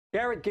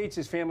Garrett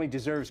Gates' family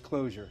deserves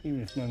closure,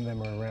 even if none of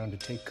them are around to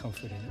take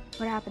comfort in it.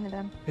 What happened to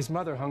them? His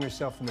mother hung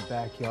herself in the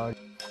backyard.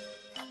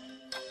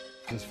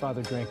 His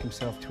father drank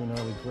himself to an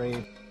early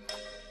grave.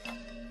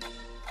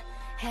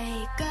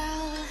 Hey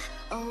girl,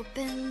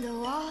 open the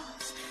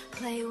walls,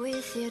 play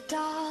with your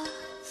dolls.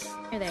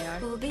 Here they are,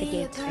 We'll the be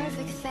Gates a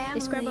perfect family.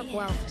 They scrub up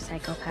well for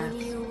psychopaths.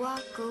 When you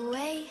walk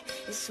away,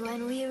 it's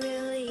when we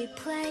really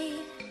play.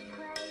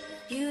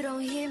 You don't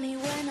hear me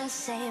when I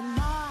say,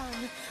 Mom,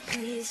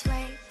 please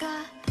wake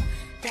up.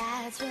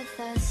 Dad's with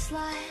a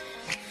slut.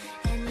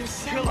 And you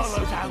kill all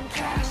those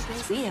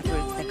outcasts. We have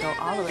roots that go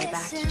all the way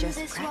back to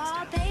Joseph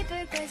Crackstone.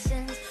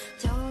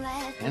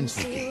 And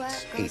some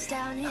Gates hate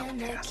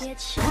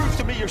outcasts. Prove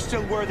to me you're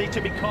still worthy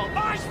to be called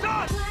my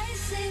son!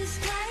 Places,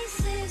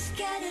 places,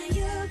 get in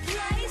your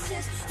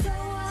places. Throw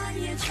on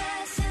your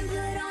dress and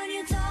put on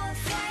your doll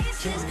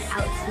faces. You want to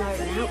outsmart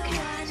an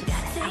outcast, you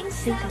gotta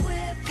outthink them.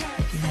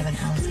 If you have an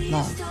ounce of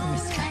love and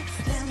respect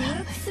for this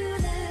family.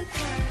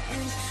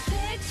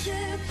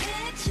 Picture,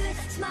 picture,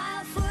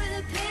 smile for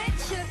the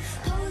picture.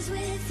 Pose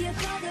with your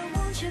brother,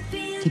 won't you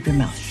be Keep your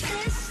mouth shut.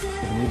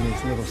 And even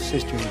his little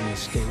sister didn't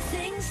escape.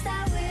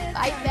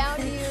 I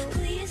found you.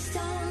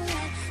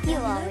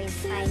 You'll always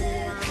find me,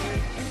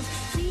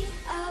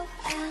 Mollhouse.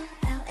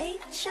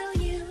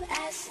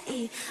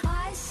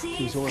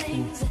 He's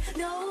orphaned,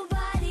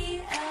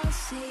 Nobody else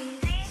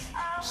sees.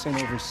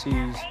 sent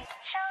overseas,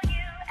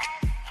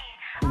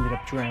 ended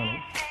up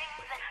drowning.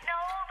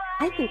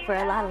 I think we're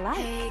a lot alike.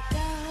 Hey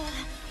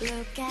girl,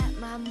 look at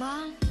my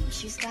mom.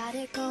 She's got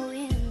it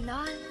going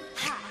on.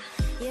 Ha!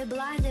 You're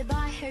blinded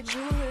by her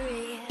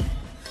jewelry.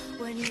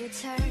 When you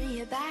turn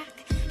your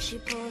back, she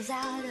pulls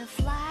out a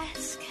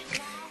flask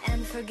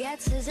and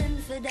forgets his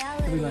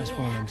infidelity. Every last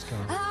one of them's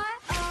gone.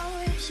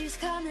 Oh, she's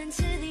coming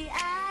to the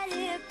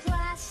attic.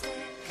 Plastic,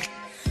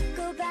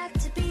 go back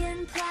to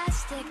being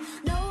plastic.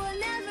 No one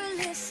ever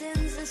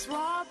listens. This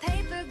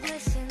wallpaper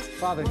glistens.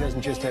 Father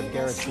doesn't just have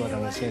Garrett's blood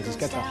on his hands, he's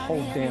got the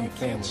whole damn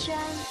family.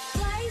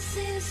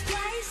 Places,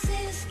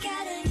 places,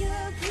 get in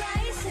your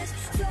places.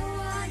 Throw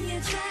on your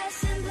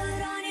dress and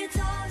put on your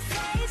doll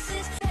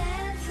faces.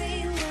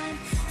 Everyone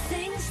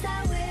thinks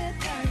that we're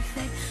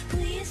perfect.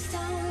 Please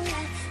don't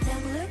let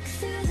them look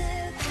through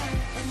the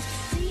curtains.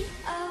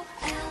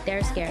 D-O-L.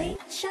 There's Gary,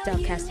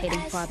 outcast hating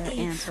father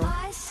and soul.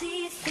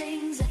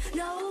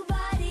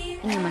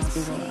 And you must be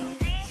Laurel.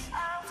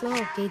 If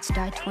Laurel Gates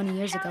died 20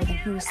 years ago, then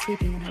who was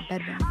sleeping in her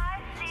bedroom?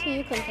 So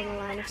you come from a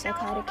line of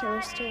psychotic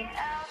killers too?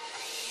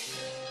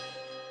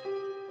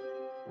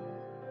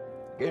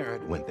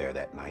 Garrett went there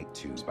that night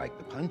to spike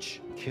the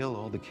punch, kill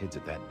all the kids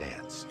at that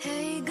dance.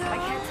 Hey girl. I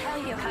can't tell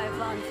you how I've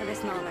longed for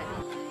this moment.